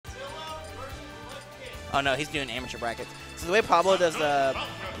Oh no, he's doing amateur brackets. So the way Pablo does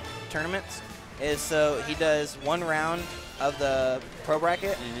tournaments is so he does 1 round of the pro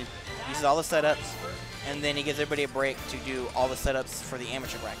bracket, uses all the setups, and then he gives everybody a break to do all the setups for the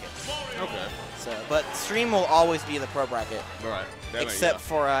amateur bracket. Okay. So, but stream will always be the pro bracket. Right. Except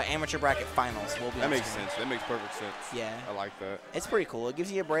for amateur bracket finals. That makes sense. That makes perfect sense. Yeah. I like that. It's pretty cool. It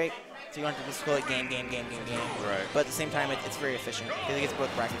gives you a break, so you don't have to just go like game. Right. But at the same time, it's very efficient because it gets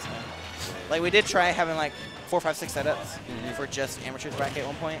both brackets done. Like we did try having like 4, 5, 6 setups for just amateurs bracket at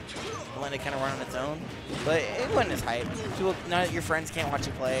one point, and let it kind of run on its own. But it wasn't as hype. None of your friends can't watch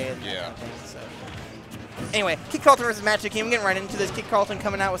you play. And that kind of thing, so. Anyway, KidCarlton versus Matt2King. I'm getting right into this. KidCarlton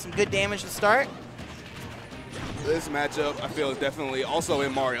coming out with some good damage to start. This matchup, I feel, is definitely also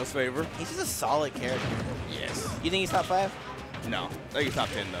in Mario's favor. He's just a solid character. Yes. You think he's top 5? No. I think he's top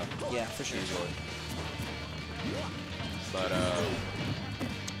 10, though. Yeah, for sure. Easily. But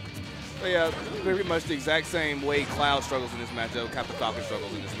yeah, pretty much the exact same way Cloud struggles in this matchup, Captain Falcon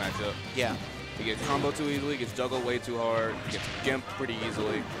struggles in this matchup. Yeah. He gets combo too easily, gets juggled way too hard, gets gimped pretty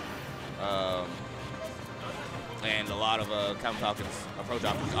easily. And a lot of Captain Falcon's approach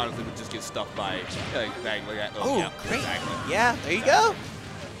options honestly would just get stuffed by bang like that. Oh, yeah, great. Exactly. Yeah, there you go.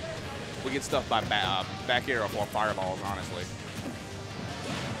 We get stuffed by back air or fireballs, honestly.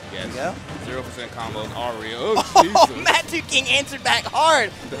 Yes. There you go. 0% combos are real. Oh, Jesus. Matt2King answered back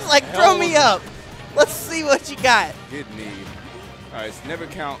hard. He's like, throw me up. Let's see what you got. Good knee. All right, so never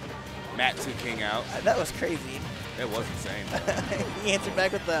count Matt2King out. That was crazy. That was insane. He answered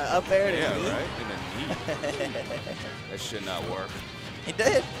back with the up air. Yeah, right? In the knee. That should not work. It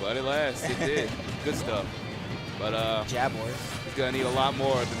did. But it lasts. It did. Good stuff. But Jab wars. He's going to need a lot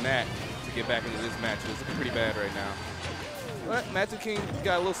more than that to get back into this match. It's looking pretty bad right now. But Matt2King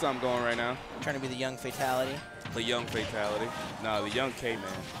got a little something going right now. Trying to be the young fatality. The young fatality. No, the young K-Man.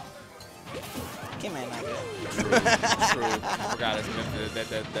 K-Man not good. True. True. I forgot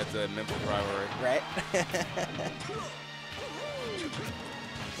that's a Memphis rivalry. Right?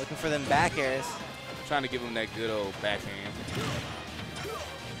 Looking for them back airs. Trying to give him that good old backhand.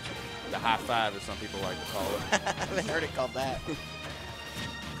 The high five, as some people like to call it. I haven't heard it called that. Did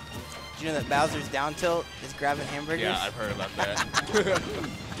you know that Bowser's down tilt is grabbing hamburgers? Yeah, I've heard about that.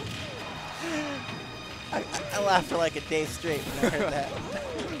 I laughed for like a day straight when I heard that.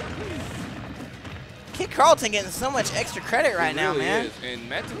 KidCarlton getting so much extra credit right now, man. Is. And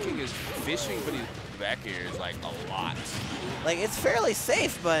Matt2King is fishing for these back airs like a lot. Like, it's fairly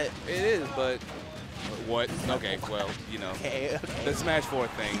safe, but... It is, but... What? Okay, well, you know. Okay. The Smash 4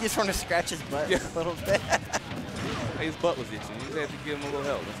 thing. You just want to scratch his butt a little bit. His butt was itching. You just had to give him a little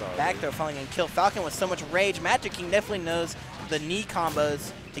help. That's all. Back throw finally going to kill Falcon with so much rage. Matt2King definitely knows the knee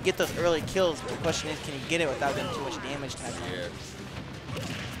combos to get those early kills. The question is, can he get it without getting too much damage? Yeah.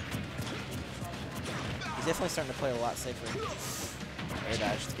 He's definitely starting to play a lot safer. Air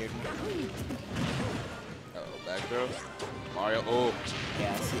dodge scared me. Uh-oh, back throw. Mario, oh.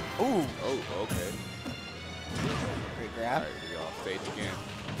 Yeah, I see. Ooh. Oh, okay. Great grab. All right, we off stage again.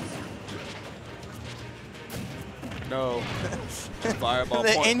 No. Fireball.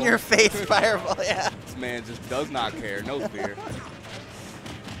 The in-your-face fireball, yeah. This man just does not care. No fear.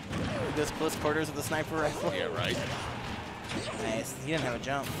 Those close quarters of the sniper rifle. Yeah, right. Nice. He didn't have a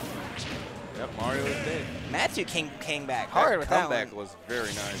jump. Yep, Mario is dead. Matt2King came back hard with that one. Comeback was very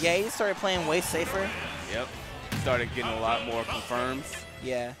nice. Yeah, he started playing way safer. Yep. Started getting a lot more confirms.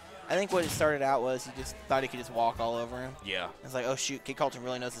 Yeah. I think what it started out was he just thought he could just walk all over him. Yeah. It's like, oh shoot, KidCarlton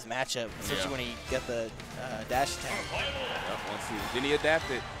really knows his matchup, especially when he got the dash attack. Yep, then he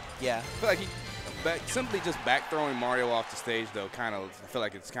adapted. Yeah. I feel like simply just back throwing Mario off the stage though, I feel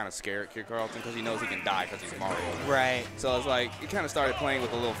like it's kind of scared KidCarlton because he knows he can die because he's Mario. Right. So it's like he kind of started playing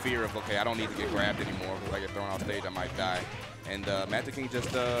with a little fear of, okay, I don't need to get grabbed anymore because if I get thrown off stage, I might die. And Matt2King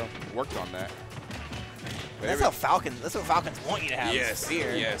just worked on that. That's what Falcons want you to have. Yes.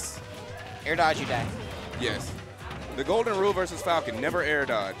 Fear. Yes. Air dodge, you die. Yes. The golden rule versus Falcon: never air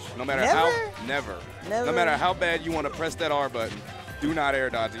dodge. No matter Never? No matter how bad you want to press that R button, do not air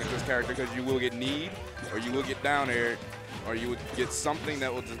dodge against this character because you will get kneed, or you will get down aired, or you would get something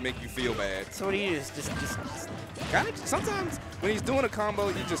that will just make you feel bad. So what do you do? Just kind of. Sometimes when he's doing a combo,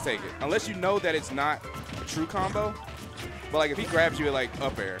 you just take it, unless you know that it's not a true combo. But like if he grabs you at like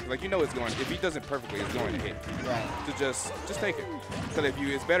up air, like you know it's going. If he does it perfectly, it's going to hit. Right. So just take it. Because if you,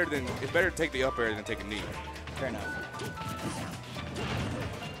 it's better to take the up air than take a knee. Fair enough.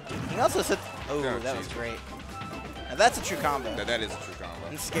 He also said, oh, Oh, that was geez. great. Now that's a true combo. That is a true combo.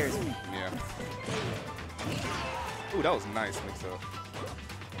 It scares me. Yeah. Ooh, that was nice mix up.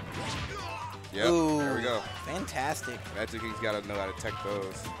 Yep, there we go. Fantastic. Matt2King's got to know how to tech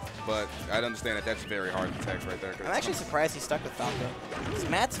those. But I understand that that's very hard to tech right there. I'm actually surprised he stuck with Falcon.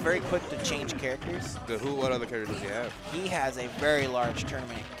 Matt's very quick to change characters. What other characters does he have? He has a very large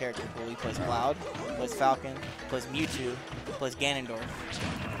tournament character pool. He plays Cloud, plays Falcon, plays Mewtwo, plays Ganondorf.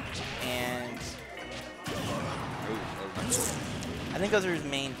 And I think those are his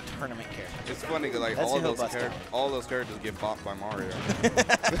main tournament characters. It's funny because like all those characters get bopped by Mario.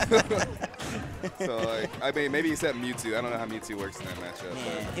 So like, I mean, maybe except Mewtwo. I don't know how Mewtwo works in that matchup.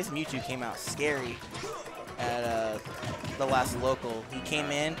 Man, his Mewtwo came out scary at the last local. He came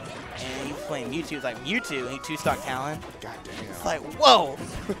in and he was playing Mewtwo. He was like Mewtwo, and he two-stock Talon. God damn. It's like, whoa!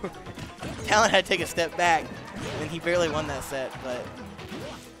 Talon had to take a step back, and he barely won that set, but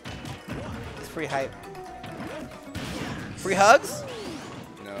it's pretty hype. Free hugs?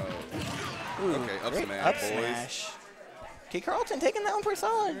 No. Ooh, okay, up great smash, up boys. smash. KidCarlton taking that one pretty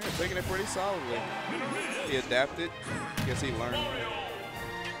solid. Yeah, taking it pretty solidly. He adapted. Guess he learned.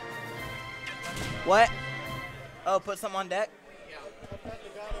 What? Oh, put something on deck?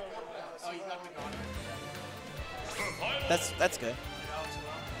 That's good.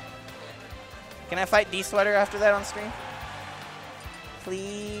 Can I fight D-Sweater after that on screen?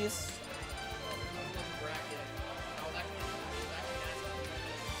 Please?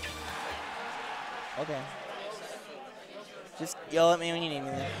 Okay. Just yell at me when you need me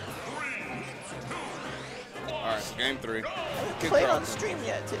then. Alright, so game 3. I haven't played on stream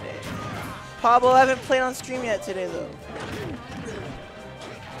yet today. Pablo, I haven't played on stream yet today though.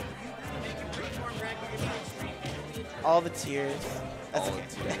 All the tears. That's All okay.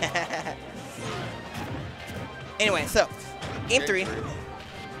 the tears. Anyway, so game 3.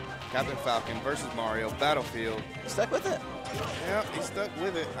 Captain Falcon versus Mario, Battlefield. Stuck with it. Yeah, he stuck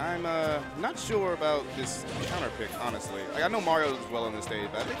with it. I'm not sure about this counter pick, honestly. Like, I know Mario does well on this stage,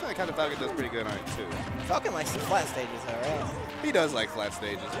 but I think like Captain Falcon does pretty good on it too. Falcon likes the flat stages though, right? He does like flat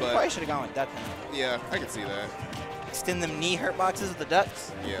stages, but Probably should have gone with Duck Hunt. yeah, I can see that. Extend them knee hurt boxes with the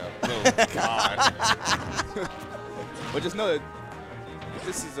ducks. Yeah. Oh God. But just know that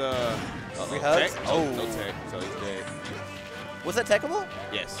this is Free hugs? tech? Oh, no tech, so he's dead. Was that techable?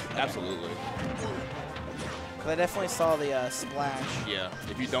 Yes, absolutely. Because I definitely saw the splash. Yeah,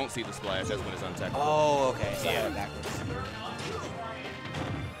 if you don't see the splash, that's when it's untechable. Oh, okay. So I Yeah. had it backwards.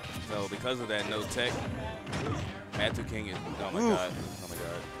 So because of that no tech, Matt2King is, oh my Oof. God, oh my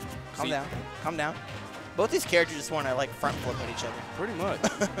God. Calm See, down. Calm down. Both these characters just want to like front flip at each other. Pretty much.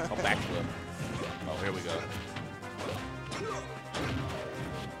 Oh, backflip. Oh, here we go.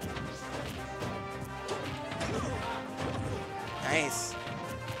 Nice.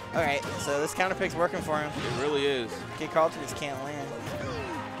 All right, so this counter pick's working for him. It really is. KidCarlton just can't land.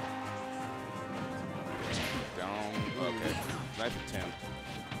 Down. Okay. Nice attempt.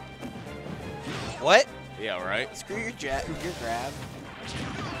 What? Yeah, right? Screw your grab.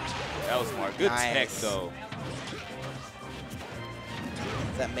 That was smart. Good Nice. tech, though.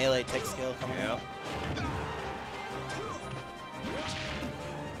 Is that melee tech skill coming Yeah. out?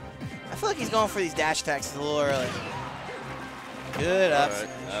 I feel like he's going for these dash attacks a little early. Good up Right. smash.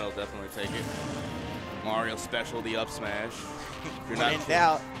 That'll definitely take it. Mario special, the up smash. You're When in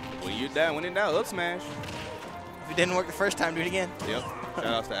doubt. When you're down, when in doubt, up smash. If it didn't work the first time, do it again. Yep. Shout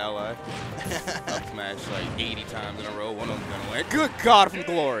out to Ally. Up smash like 80 times in a row. One of them's gonna win. Good God from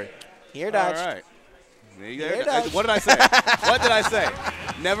glory. Here dodge. All right. Air dodge. What did I say? What did I say?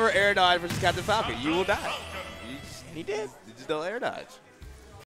 Never air dodge versus Captain Falcon. You will die. And he did. You just don't air dodge.